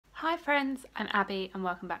Hi friends, I'm Abby and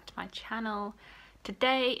welcome back to my channel.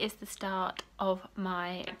 Today is the start of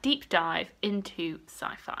my deep dive into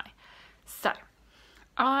sci-fi. So,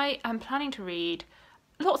 I am planning to read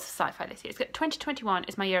lots of sci-fi this year. 2021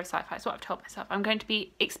 is my year of sci-fi, it's what I've told myself. I'm going to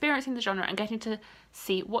be experiencing the genre and getting to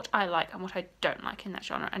see what I like and what I don't like in that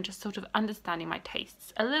genre and just sort of understanding my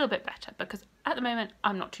tastes a little bit better, because at the moment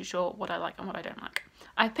I'm not too sure what I like and what I don't like.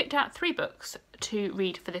 I've picked out 3 books to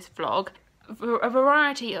read for this vlog, a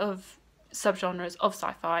variety of subgenres of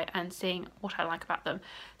sci-fi and seeing what I like about them.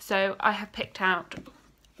 So I have picked out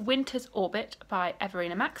Winter's Orbit by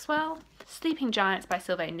Everina Maxwell, Sleeping Giants by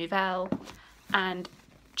Sylvain Neuvel, and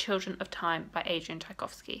Children of Time by Adrian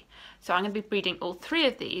Tchaikovsky. So I'm going to be reading all 3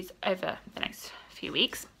 of these over the next few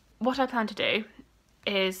weeks. What I plan to do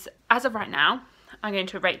is, as of right now, I'm going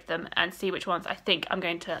to rate them and see which ones I think I'm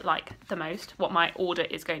going to like the most, what my order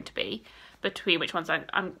is going to be between which one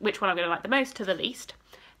I'm going to like the most to the least.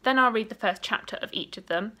 Then I'll read the first chapter of each of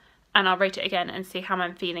them and I'll rate it again and see how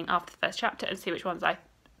I'm feeling after the first chapter and see which one I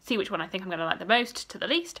think I'm going to like the most to the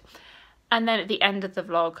least. And then at the end of the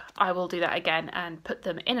vlog I will do that again and put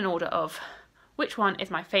them in an order of which one is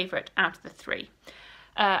my favourite out of the 3.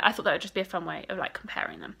 I thought that would just be a fun way of like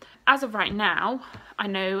comparing them. As of right now, I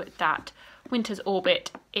know that Winter's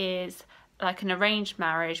Orbit is like an arranged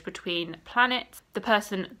marriage between planets. The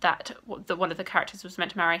person that one of the characters was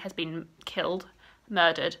meant to marry has been killed,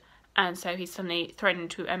 murdered, and so he's suddenly thrown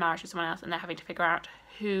into a marriage with someone else and they're having to figure out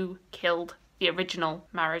who killed the original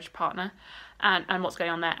marriage partner and what's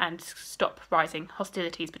going on there and stop rising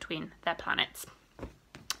hostilities between their planets.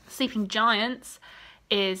 Sleeping Giants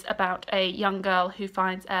is about a young girl who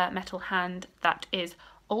finds a metal hand that is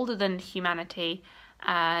older than humanity,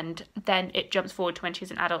 and then it jumps forward to when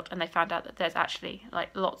she's an adult and they found out that there's actually like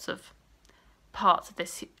lots of parts of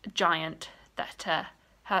this giant that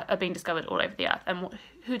are being discovered all over the earth, and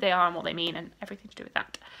who they are and what they mean and everything to do with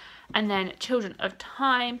that. And then Children of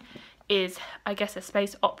Time is, I guess, a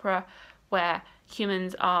space opera where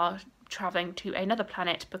humans are travelling to another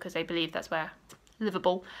planet because they believe that's where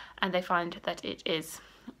livable, and they find that it is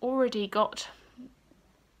already got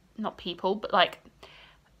not people but like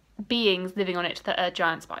beings living on it that are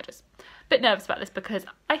giant spiders. Bit nervous about this because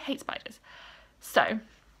I hate spiders. So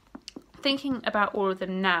thinking about all of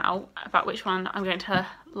them now, about which one I'm going to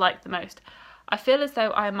like the most, I feel as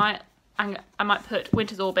though I might put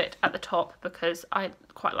Winter's Orbit at the top because I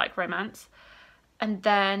quite like romance, and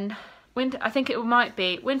then I think it might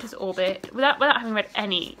be Winter's Orbit without having read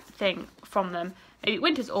anything from them. Maybe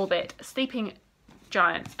Winter's Orbit, Sleeping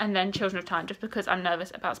Giants, and then Children of Time, just because I'm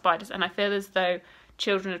nervous about spiders and I feel as though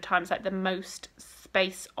Children of Time is like the most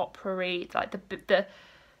space opera-y, like the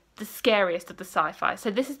scariest of the sci-fi.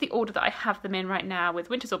 So this is the order that I have them in right now,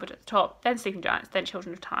 with Winter's Orbit at the top, then Sleeping Giants, then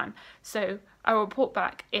Children of Time. So I will report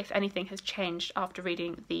back if anything has changed after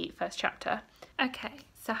reading the first chapter. Okay,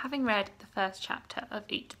 so having read the first chapter of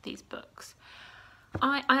each of these books,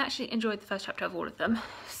 I actually enjoyed the first chapter of all of them.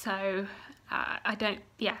 So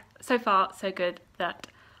so far so good that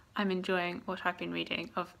I'm enjoying what I've been reading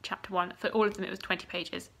of chapter 1. For all of them it was 20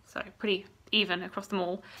 pages, so pretty even across them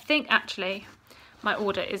all. I think actually my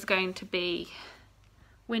order is going to be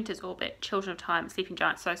Winter's Orbit, Children of Time, Sleeping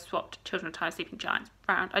Giants, so I swapped Children of Time, Sleeping Giants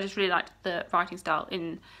around. I just really liked the writing style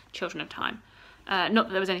in Children of Time. Not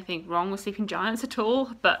that there was anything wrong with Sleeping Giants at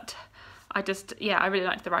all, but I really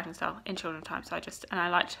liked the writing style in Children of Time, so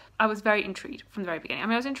I was very intrigued from the very beginning. I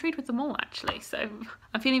mean, I was intrigued with them all actually, so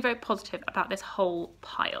I'm feeling very positive about this whole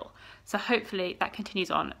pile. So hopefully that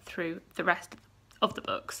continues on through the rest of the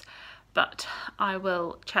books, but I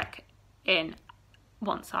will check in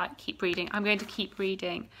once I keep reading. I'm going to keep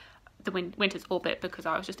reading the Winter's Orbit because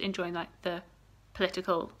I was just enjoying like the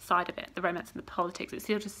political side of it, the romance and the politics. It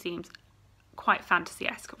still just seems quite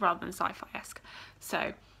fantasy-esque rather than sci-fi-esque.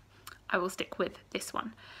 So I will stick with this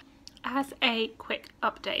one. As a quick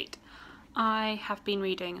update, I have been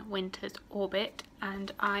reading Winter's Orbit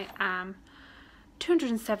and I am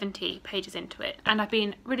 270 pages into it and I've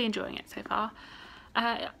been really enjoying it so far.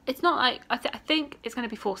 It's not like, I think it's going to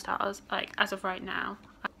be 4 stars, like as of right now.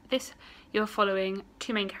 You're following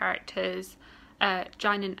 2 main characters,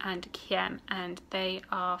 Jinan and Kiem, and they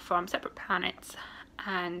are from separate planets,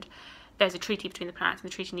 and there's a treaty between the planets and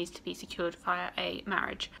the treaty needs to be secured via a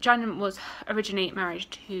marriage. Jinan was originally married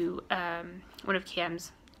to one of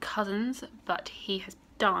Kiem's cousins, but he has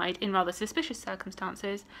died in rather suspicious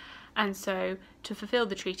circumstances, and so to fulfill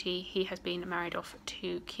the treaty he has been married off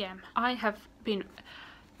to Kiem. I have been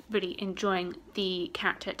really enjoying the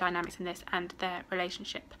character dynamics in this and their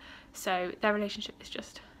relationship. So their relationship is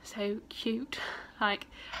just so cute. Like,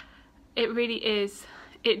 it really is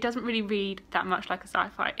it doesn't really read that much like a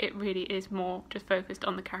sci-fi. It really is more just focused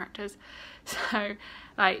on the characters. So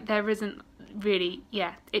like there isn't really,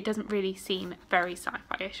 yeah, it doesn't really seem very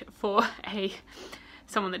sci-fi-ish for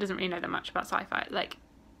someone that doesn't really know that much about sci-fi. Like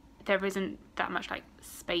there isn't that much like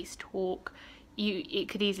space talk. It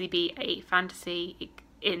could easily be a fantasy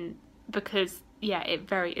because yeah,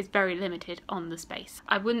 it's very limited on the space.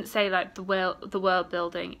 I wouldn't say like the world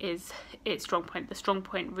building is its strong point. The strong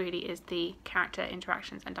point really is the character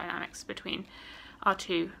interactions and dynamics between our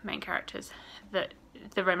two main characters. That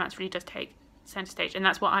the romance really does take center stage, and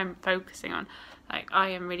that's what I'm focusing on. Like I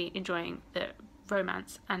am really enjoying the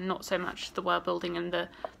romance and not so much the world building and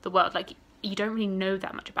the world. Like you don't really know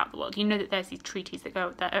that much about the world. You know that there's these treaties that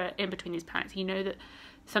are in between these planets. You know that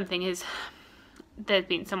there's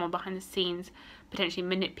been someone behind the scenes potentially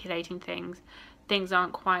manipulating things. Things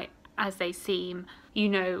aren't quite as they seem. You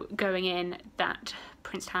know going in that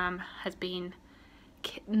Prince Tam has been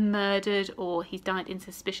murdered or he's died in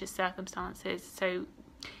suspicious circumstances. So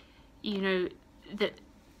you know that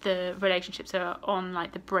the relationships are on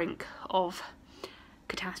like the brink of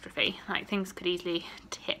catastrophe. Like things could easily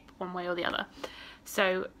tip one way or the other.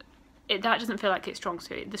 So that doesn't feel like its strong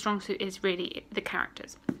suit. The strong suit is really the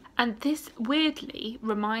characters. And this weirdly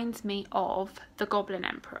reminds me of The Goblin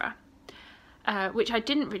Emperor, which I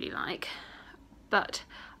didn't really like, but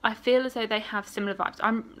I feel as though they have similar vibes.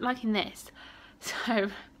 I'm liking this,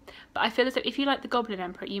 but I feel as though if you like The Goblin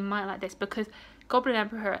Emperor, you might like this, because Goblin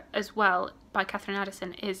Emperor as well, by Catherine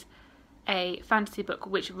Addison, is a fantasy book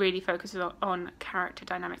which really focuses on character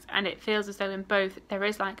dynamics, and it feels as though in both there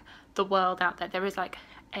is like the world out there, there is like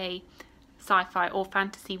a sci-fi or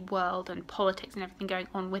fantasy world and politics and everything going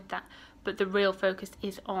on with that, but the real focus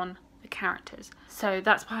is on the characters. So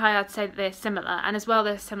that's why I'd say that they're similar. And as well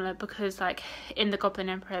they're similar because like in The Goblin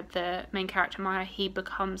Emperor, the main character Maya, he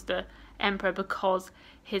becomes the emperor because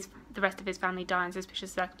the rest of his family die in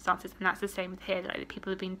suspicious circumstances, and that's the same with here. Like the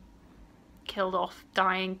people have been killed off,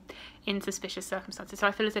 dying in suspicious circumstances. So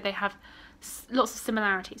I feel as though they have lots of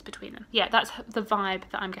similarities between them. Yeah, that's the vibe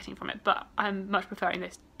that I'm getting from it, but I'm much preferring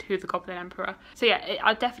this to The Goblin Emperor. So yeah,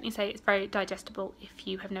 I'd definitely say it's very digestible if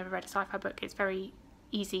you have never read a sci-fi book. It's very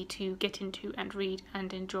easy to get into and read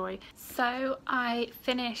and enjoy. So I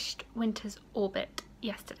finished Winter's Orbit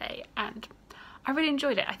yesterday and I really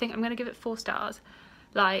enjoyed it. I think I'm going to give it 4 stars.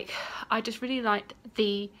 Like, I just really liked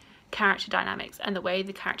the character dynamics and the way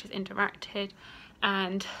the characters interacted,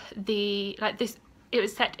 and it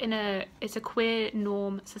was set in it's a queer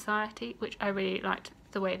norm society, which I really liked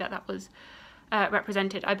the way that was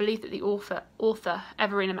represented. I believe that the author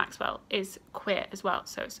Everina Maxwell is queer as well,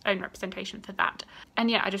 so it's own representation for that. And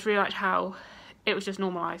yeah, I just really liked how it was just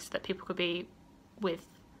normalised that people could be with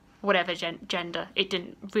whatever gender. It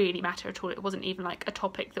didn't really matter at all. It wasn't even like a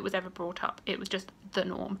topic that was ever brought up. It was just the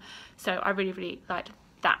norm. So I really liked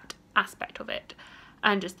that aspect of it,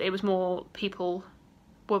 and just it was more people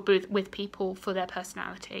were with people for their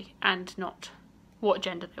personality and not what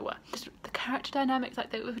gender they were. Just the character dynamics,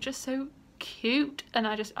 like they were just so cute, and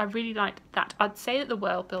I really liked that. I'd say that the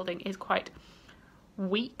world building is quite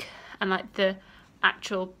weak, and like the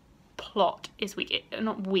actual plot is weak.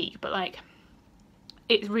 Not weak, but like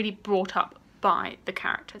it's really brought up by the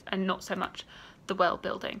characters and not so much the world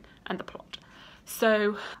building and the plot.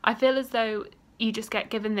 So I feel as though you just get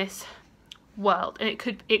given this world, and it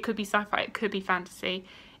could be sci-fi, it could be fantasy,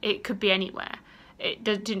 it could be anywhere. It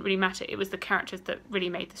didn't really matter. It was the characters that really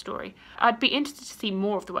made the story. I'd be interested to see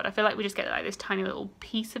more of the world. I feel like we just get like this tiny little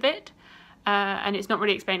piece of it, and it's not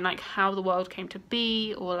really explained like how the world came to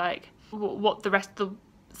be, or like what the rest of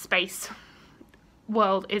the space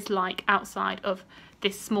world is like outside of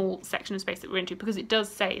this small section of space that we're into, because it does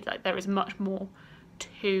say that there is much more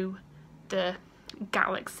to the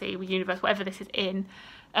galaxy or universe, whatever this is in,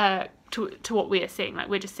 to what we are seeing. Like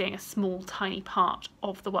we're just seeing a small tiny part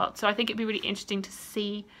of the world. So I think it'd be really interesting to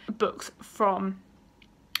see books from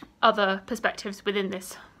other perspectives within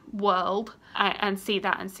this world and see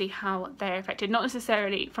that and see how they're affected. Not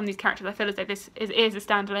necessarily from these characters. I feel as though this is a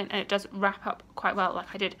standalone and it does wrap up quite well. Like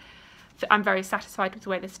I'm very satisfied with the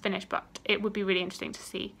way this finished, but it would be really interesting to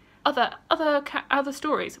see other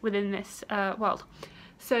stories within this world.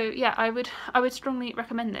 So yeah, I would strongly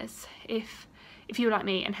recommend this if you were like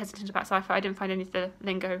me and hesitant about sci-fi. I didn't find any of the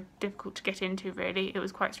lingo difficult to get into, really. It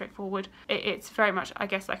was quite straightforward. It's very much, I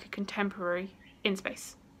guess, like a contemporary in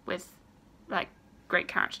space with like great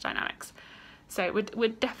character dynamics. So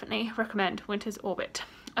would definitely recommend Winter's Orbit.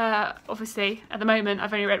 Obviously, at the moment,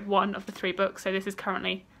 I've only read 1 of the 3 books, so this is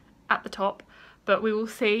currently at the top, but we will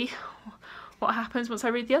see what happens once I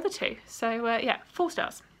read the other 2. So yeah, 4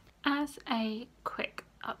 stars. As a quick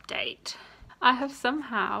update, I have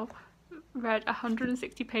somehow read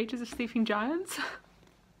 160 pages of Sleeping Giants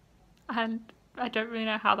and I don't really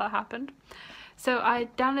know how that happened. So I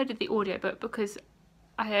downloaded the audiobook because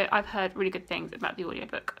I've heard really good things about the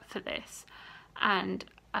audiobook for this, and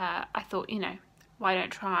I thought, you know, why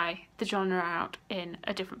don't try the genre out in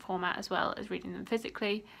a different format as well as reading them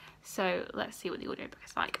physically. So let's see what the audiobook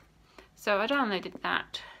is like. So I downloaded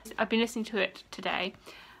that. I've been listening to it today.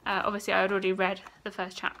 Obviously I had already read the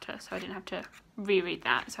first chapter, so I didn't have to reread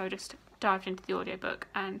that, so I just dived into the audiobook,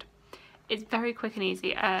 and it's very quick and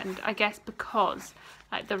easy. And I guess because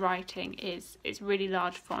like the writing is really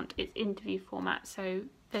large font, it's interview format, so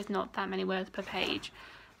there's not that many words per page,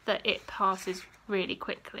 that it passes really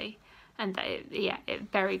quickly, and that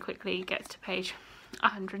it very quickly gets to page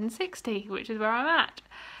 160, which is where I'm at.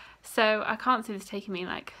 So I can't see this taking me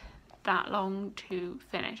like that long to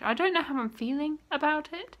finish. I don't know how I'm feeling about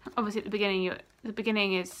it. Obviously at the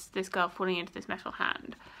beginning is this girl falling into this metal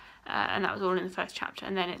hand, and that was all in the first chapter,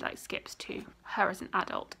 and then it like skips to her as an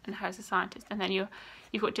adult and her as a scientist, and then you've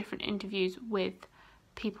got different interviews with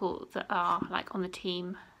people that are like on the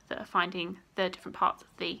team that are finding the different parts of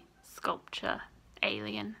the sculpture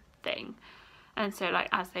alien thing, and so like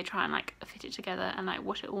as they try and like fit it together and like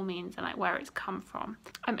what it all means and like where it's come from.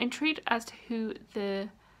 I'm intrigued as to who the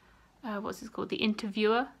what's it called, the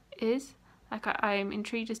interviewer is. Like I'm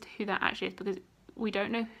intrigued as to who that actually is, because we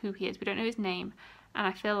don't know who he is, we don't know his name, and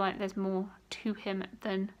I feel like there's more to him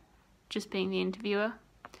than just being the interviewer,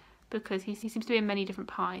 because he seems to be in many different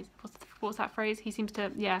pies. What's that phrase? He seems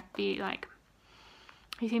to, yeah, be like,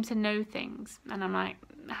 he seems to know things, and I'm like,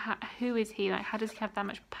 who is he? Like, how does he have that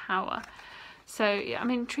much power? So yeah,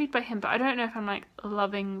 I'm intrigued by him, but I don't know if I'm like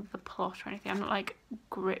loving the plot or anything. I'm not like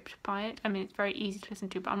gripped by it. I mean, it's very easy to listen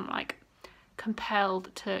to, but I'm not like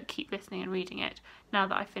compelled to keep listening and reading it now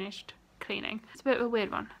that I finished cleaning. It's a bit of a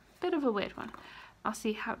weird one. I'll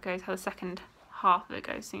see how it goes, how the second half of it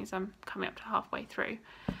goes, seeing as I'm coming up to halfway through.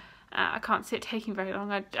 I can't see it taking very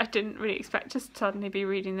long. I didn't really expect to suddenly be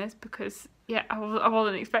reading this, because yeah, I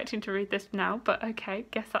wasn't expecting to read this now, but okay,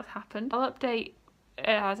 guess that's happened. I'll update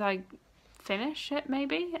as I finish it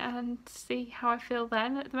maybe and see how I feel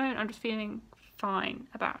then. At the moment I'm just feeling fine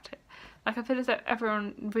about it. Like I feel as though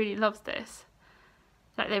everyone really loves this,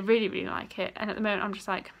 like they really like it, and at the moment I'm just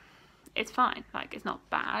like, it's fine. Like it's not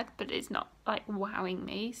bad, but it's not like wowing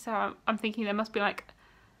me, so I'm thinking there must be a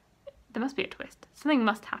twist. Something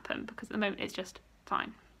must happen, because at the moment it's just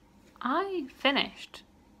fine. I finished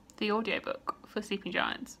the audiobook for Sleeping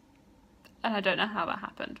Giants, and I don't know how that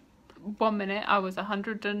happened. 1 minute I was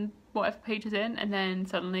 100 and whatever pages in, and then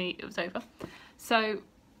suddenly it was over. So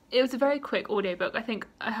it was a very quick audiobook. I think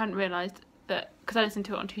I hadn't realised that, because I listened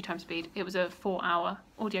to it on 2x speed, it was a 4-hour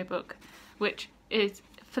audiobook, which is,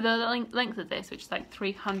 for the length of this, which is like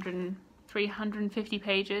 350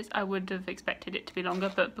 pages, I would have expected it to be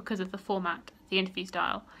longer, but because of the format, the interview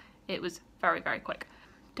style, it was very quick.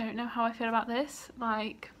 Don't know how I feel about this.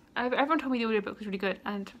 Like, everyone told me the audiobook was really good,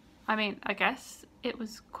 and I mean, I guess it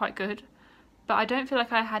was quite good, but I don't feel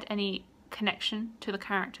like I had any connection to the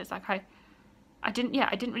characters. Like I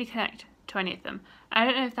didn't really connect to any of them. I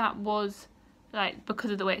don't know if that was like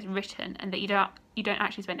because of the way it's written, and that you don't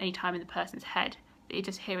actually spend any time in the person's head, that you're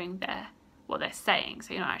just hearing what they're saying,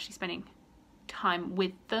 so you're not actually spending time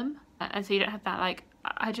with them, and so you don't have that, like,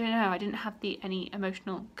 I don't know, I didn't have any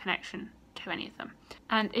emotional connection to any of them.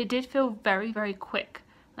 And it did feel very quick.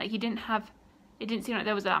 Like it didn't seem like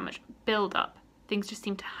there was that much build up. Things just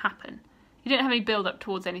seemed to happen. You didn't have any build up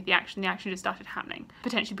towards any of the action just started happening,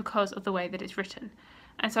 potentially because of the way that it's written.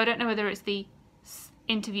 And so I don't know whether it's the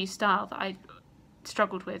interview style that I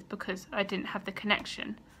struggled with because I didn't have the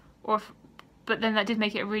connection, but then that did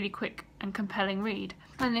make it a really quick and compelling read.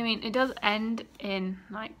 And I mean, it does end in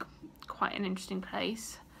like quite an interesting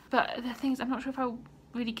place, but the thing is, I'm not sure if I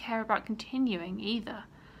really care about continuing either.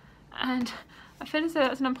 And I feel as though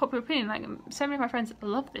that's an unpopular opinion. Like, so many of my friends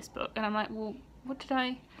love this book, and I'm like, well, what did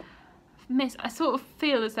I miss? I sort of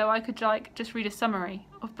feel as though I could like just read a summary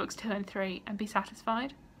of books 2 and 3 and be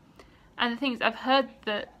satisfied. And the thing is, I've heard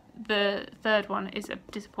that the third one is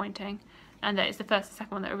disappointing, and that it's the first and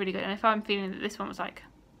second one that are really good. And if I'm feeling that this one was like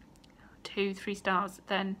 2-3 stars,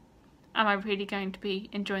 then am I really going to be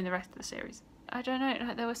enjoying the rest of the series? I don't know.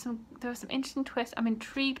 Like, there was some interesting twists. I'm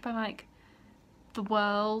intrigued by like the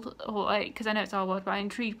world, or like, because I know it's our world, but I'm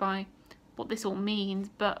intrigued by what this all means,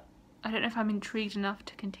 but I don't know if I'm intrigued enough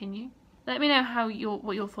to continue. Let me know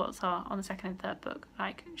what your thoughts are on the second and third book.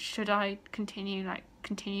 Like, should I continue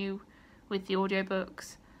with the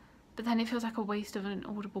audiobooks? But then it feels like a waste of an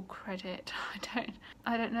Audible credit.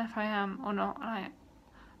 I don't know if I am or not.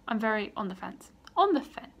 I'm very on the fence.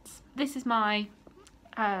 months. This is my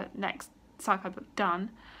next sci-fi book done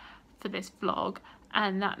for this vlog,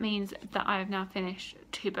 and that means that I have now finished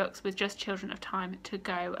 2 books with just Children of Time to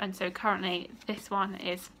go. And so currently this one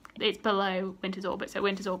it's below Winter's Orbit, so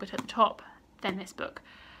Winter's Orbit at the top, then this book,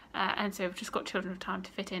 and so I've just got Children of Time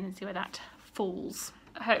to fit in and see where that falls.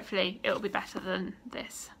 Hopefully it'll be better than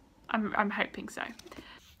this. I'm hoping so.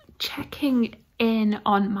 Checking in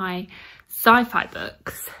on my sci-fi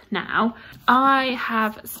books now. I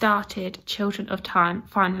have started Children of Time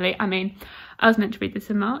finally. I mean, I was meant to read this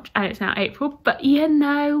in March and it's now April, but you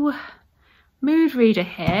know, mood reader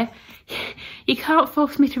here. You can't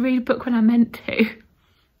force me to read a book when I'm meant to.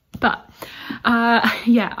 But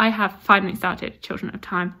yeah, I have finally started Children of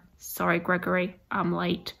Time. Sorry, Gregory, I'm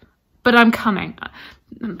late, but I'm coming.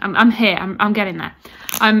 I'm here. I'm getting there.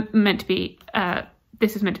 I'm meant to be.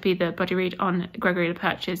 This is meant to be the buddy read on Gregory the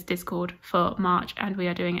Perch's Discord for March, and we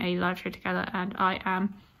are doing a live show together. And I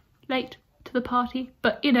am late to the party,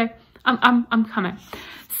 but you know, I'm coming.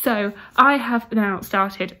 So I have now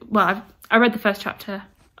started. Well, I read the first chapter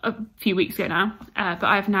a few weeks ago now, but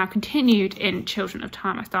I have now continued in Children of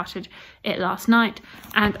Time. I started it last night,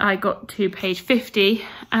 and I got to page 50,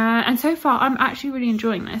 and so far I'm actually really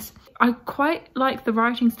enjoying this. I quite like the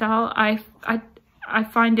writing style. I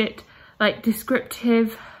find it like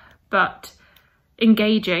descriptive but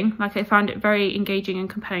engaging. Like, I found it very engaging and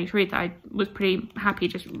compelling to read, that I was pretty happy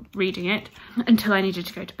just reading it until I needed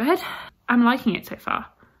to go to bed. I'm liking it so far.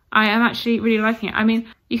 I am actually really liking it. I mean,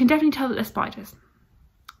 you can definitely tell that they're spiders,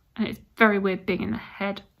 and it's very weird being in the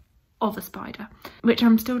head of a spider, which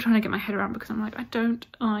I'm still trying to get my head around because I'm like, I don't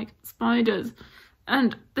like spiders,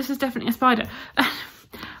 and this is definitely a spider.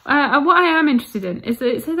 And what I am interested in is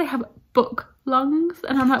that it says they have book lungs,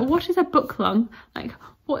 and I'm like, what is a book lung? Like,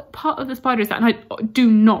 what part of the spider is that? And I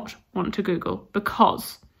do not want to Google,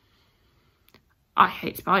 because I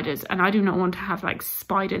hate spiders and I do not want to have like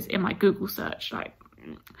spiders in my Google search. Like,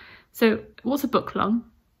 so what's a book lung?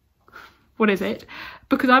 What is it?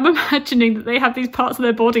 Because I'm imagining that they have these parts of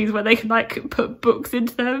their bodies where they can like put books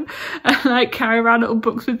into them and like carry around little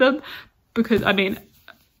books with them. Because I mean,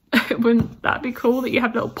 wouldn't that be cool that you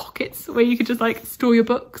have little pockets where you could just like store your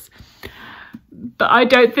books? But I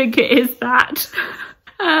don't think it is that.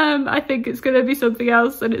 I think it's going to be something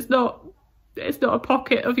else, and it's not a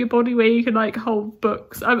pocket of your body where you can like hold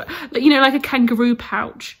books. You know, like a kangaroo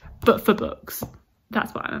pouch, but for books.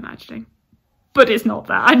 That's what I'm imagining. But it's not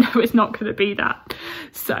that. I know it's not going to be that.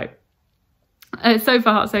 So, so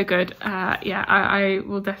far so good. Yeah, I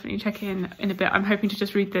will definitely check in a bit. I'm hoping to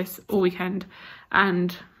just read this all weekend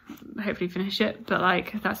and hopefully finish it. But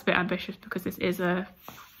like, that's a bit ambitious because this is a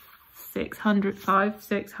 600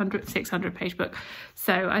 page book.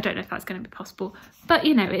 So I don't know if that's going to be possible. But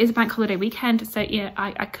you know, it is a bank holiday weekend. So yeah,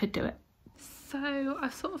 I could do it. So I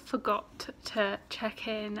sort of forgot to check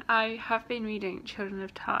in. I have been reading Children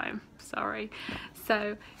of Time, sorry.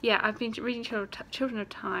 So yeah, I've been reading Children of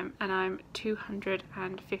Time, and I'm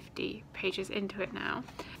 250 pages into it now.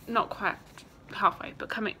 Not quite halfway, but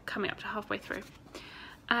coming up to halfway through.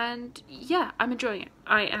 And yeah, I'm enjoying it.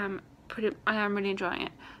 I am really enjoying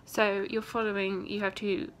it. So you have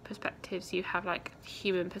 2 perspectives. You have like the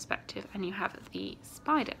human perspective and you have the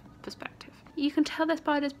spider perspective. You can tell they're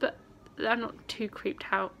spiders, but I'm not too creeped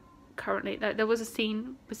out currently. There was a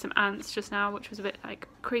scene with some ants just now which was a bit like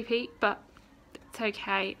creepy, but it's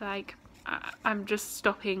okay. Like, I'm just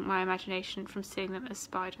stopping my imagination from seeing them as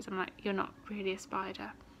spiders. I'm like, you're not really a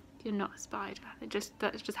spider. You're not a spider.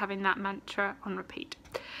 That's just having that mantra on repeat,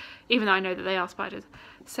 even though I know that they are spiders.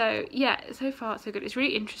 So yeah, so far so good. It's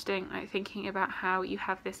really interesting, like, thinking about how you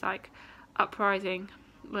have this like uprising,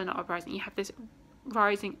 well, not uprising, you have this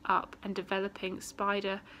rising up and developing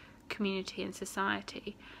spider community and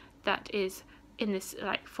society that is in this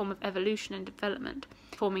like form of evolution and development,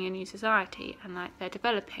 forming a new society, and like they're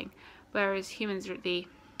developing, whereas humans are at the,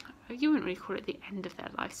 you wouldn't really call it the end of their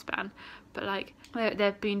lifespan, but like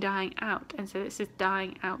they've been dying out. And so this is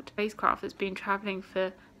dying out spacecraft that's been traveling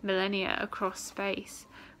for millennia across space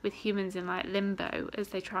with humans in like limbo as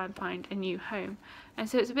they try and find a new home. And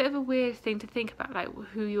so it's a bit of a weird thing to think about, like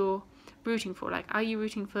who you're rooting for. Like, are you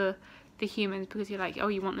rooting for the humans because you're like, oh,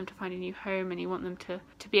 you want them to find a new home and you want them to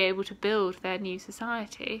be able to build their new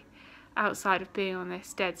society outside of being on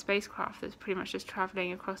this dead spacecraft that's pretty much just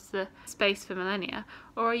travelling across the space for millennia?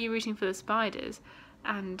 Or are you rooting for the spiders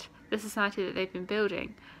and the society that they've been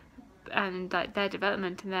building and like their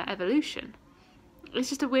development and their evolution? It's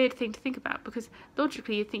just a weird thing to think about, because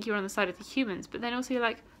logically you'd think you're on the side of the humans, but then also you're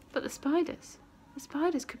like, but the spiders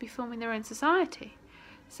could be forming their own society.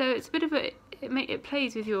 So it's a bit of a, it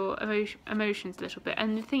plays with your emotions a little bit.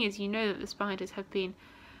 And the thing is, you know that the spiders have been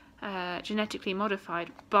genetically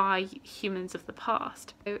modified by humans of the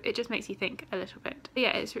past. So it just makes you think a little bit. But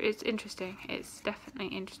yeah, it's interesting. It's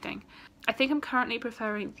definitely interesting. I think I'm currently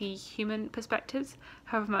preferring the human perspectives,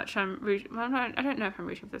 however much I'm rooting, well, I don't know if I'm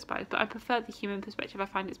rooting for the spiders, but I prefer the human perspective. I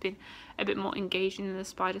find it's been a bit more engaging than the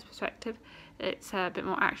spiders perspective. It's a bit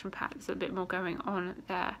more action-packed, there's a bit more going on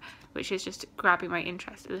there, which is just grabbing my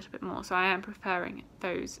interest a little bit more. So I am preferring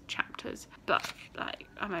those chapters, but like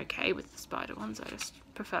I'm okay with the spider ones. I just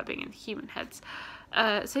prefer being in the human heads.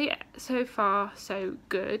 So yeah, so far so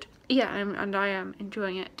good. Yeah, and I am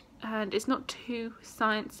enjoying it. And it's not too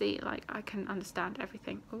sciencey, like I can understand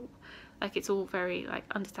everything. Ooh. Like it's all very like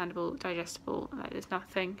understandable, digestible, like there's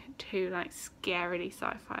nothing too like scarily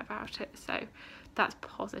sci-fi about it, so that's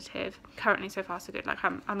positive. Currently so far so good. Like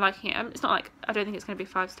I'm liking it. It's not like I don't think it's going to be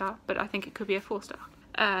 5-star, but I think it could be a 4-star,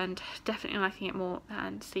 and definitely liking it more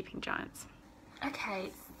than Sleeping Giants.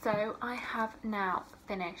 Okay, so I have now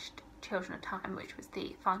finished Children of Time, which was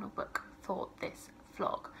the final book for this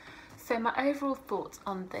vlog. So my overall thoughts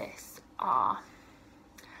on this are,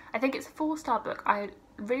 I think it's a 4-star book. I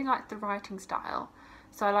really liked the writing style.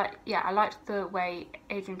 So I liked the way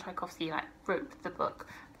Adrian Tchaikovsky like wrote the book,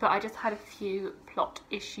 but I just had a few plot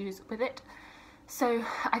issues with it. So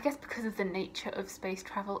I guess because of the nature of space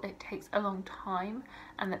travel, it takes a long time,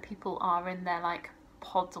 and that people are in their like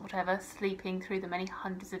pods or whatever, sleeping through the many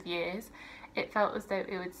hundreds of years. It felt as though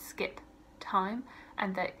it would skip time,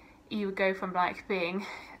 and that you would go from like being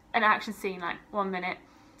an action scene like 1 minute,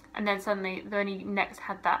 and then suddenly when you next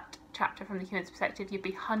had that chapter from the human's perspective, you'd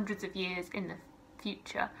be hundreds of years in the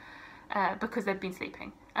future because they'd been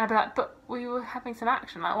sleeping. And I'd be like, but we were having some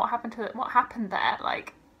action, like what happened there?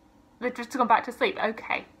 Like they've just gone back to sleep.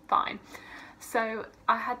 Okay, fine. So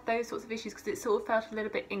I had those sorts of issues because it sort of felt a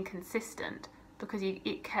little bit inconsistent because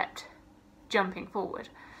it kept jumping forward,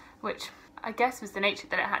 which I guess was the nature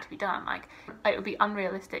that it had to be done. Like it would be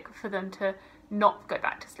unrealistic for them to not go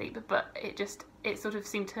back to sleep, but it sort of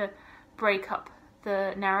seemed to break up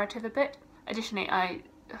the narrative a bit. Additionally,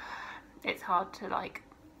 it's hard to like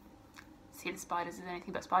see the spiders as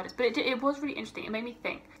anything but spiders, but it was really interesting. It made me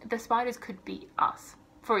think the spiders could be us.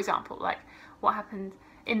 For example, like what happened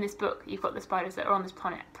in this book, you've got the spiders that are on this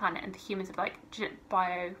planet and the humans have like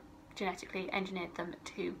biogenetically engineered them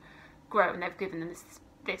to grow, and they've given them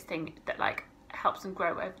this thing that like helps them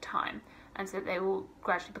grow over time, and so they will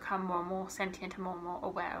gradually become more and more sentient and more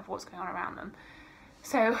aware of what's going on around them.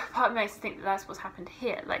 So part of me makes me think that that's what's happened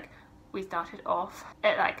here. Like we started off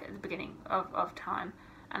at the beginning of time,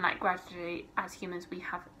 and like gradually as humans we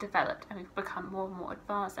have developed and we've become more and more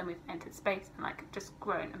advanced, and we've entered space and like just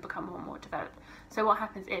grown and become more and more developed. So what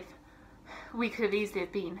happens if we could have easily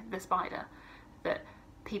have been the spider that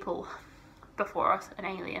people before us, an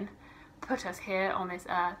alien, put us here on this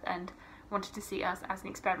earth and wanted to see us as an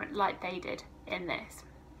experiment like they did in this,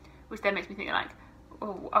 which then makes me think like,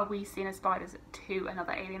 oh, are we seen as spiders to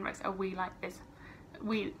another alien race? Are we like this?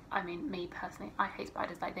 I mean, me personally, I hate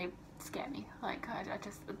spiders. Like they scare me. Like I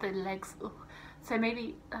just, the legs. Ugh. So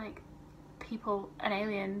maybe like people and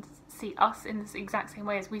aliens see us in this exact same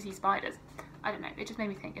way as we see spiders. I don't know. It just made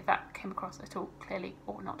me think if that came across at all clearly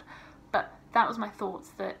or not. But that was my thoughts,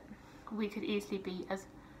 that we could easily be as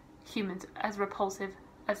humans as repulsive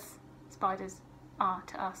as spiders are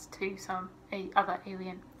to us, to some other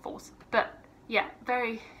alien force. But yeah,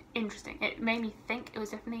 very interesting. It made me think. It was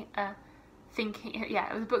definitely a thinking,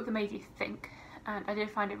 yeah, it was a book that made you think, and I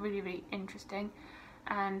did find it really, really interesting,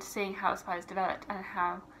 and seeing how spiders developed and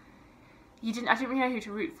how I didn't really know who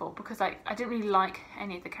to root for, because like I didn't really like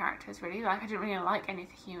any of the characters really, like I didn't really like any of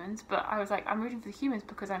the humans, but I was like, I'm rooting for the humans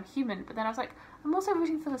because I'm human, but then I was like, I'm also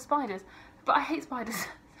rooting for the spiders, but I hate spiders.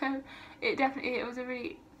 So it was a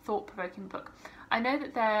really thought-provoking book. I know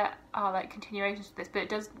that there are like continuations to this, but it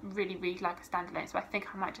does really read like a standalone, so I think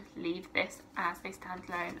I might just leave this as a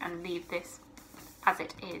standalone and leave this as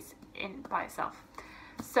it is by itself.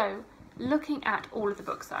 So looking at all of the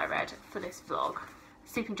books that I read for this vlog,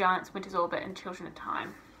 Sleeping Giants, Winter's Orbit and Children of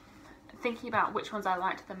Time, thinking about which ones I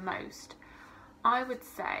liked the most, I would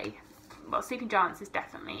say, well, Sleeping Giants is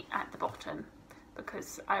definitely at the bottom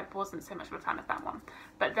because I wasn't so much of a fan of that one.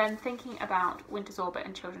 But then thinking about Winter's Orbit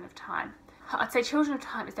and Children of Time, I'd say Children of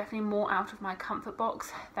Time is definitely more out of my comfort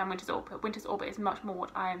box than Winter's Orbit. Winter's Orbit is much more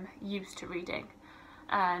what I'm used to reading,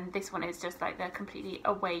 and this one is just like they're completely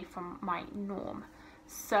away from my norm.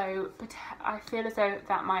 So, but I feel as though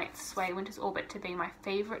that might sway Winter's Orbit to being my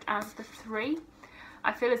favourite out of the three.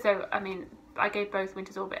 I feel as though, I mean, I gave both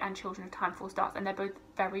Winter's Orbit and Children of Time 4 stars, and they're both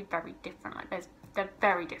very, very different. Like they're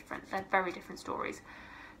very different. They're very different stories.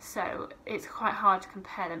 so it's quite hard to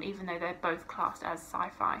compare them even though they're both classed as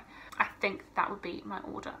sci-fi. I think that would be my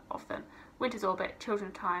order of them: Winter's Orbit, Children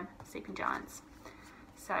of Time, Sleeping Giants.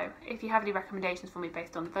 So if you have any recommendations for me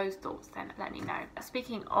based on those thoughts, then let me know.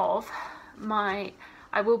 Speaking of,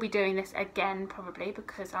 I will be doing this again probably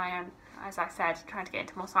because I am, as I said, trying to get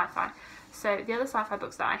into more sci-fi. So the other sci-fi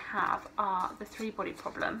books that I have are The Three-Body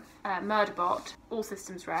Problem, Murderbot, All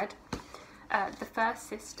Systems Red, The First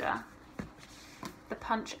Sister, The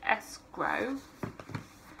Punch Escrow,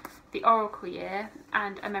 The Oracle Year,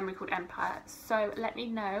 and A Memory Called Empire. So let me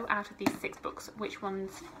know out of these 6 books which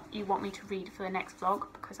ones you want me to read for the next vlog,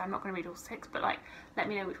 because I'm not going to read all 6, but like, let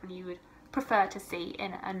me know which one you would prefer to see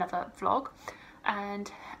in another vlog.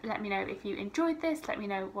 And let me know if you enjoyed this. Let me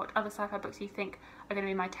know what other sci-fi books you think are going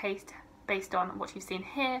to be my taste based on what you've seen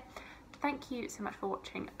here. Thank you so much for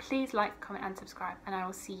watching. Please like, comment and subscribe, and I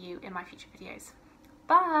will see you in my future videos.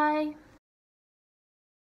 Bye!